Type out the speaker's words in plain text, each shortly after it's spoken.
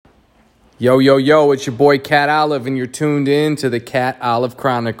Yo, it's your boy Cat Olive, and you're tuned in to the Cat Olive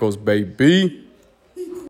Chronicles, baby.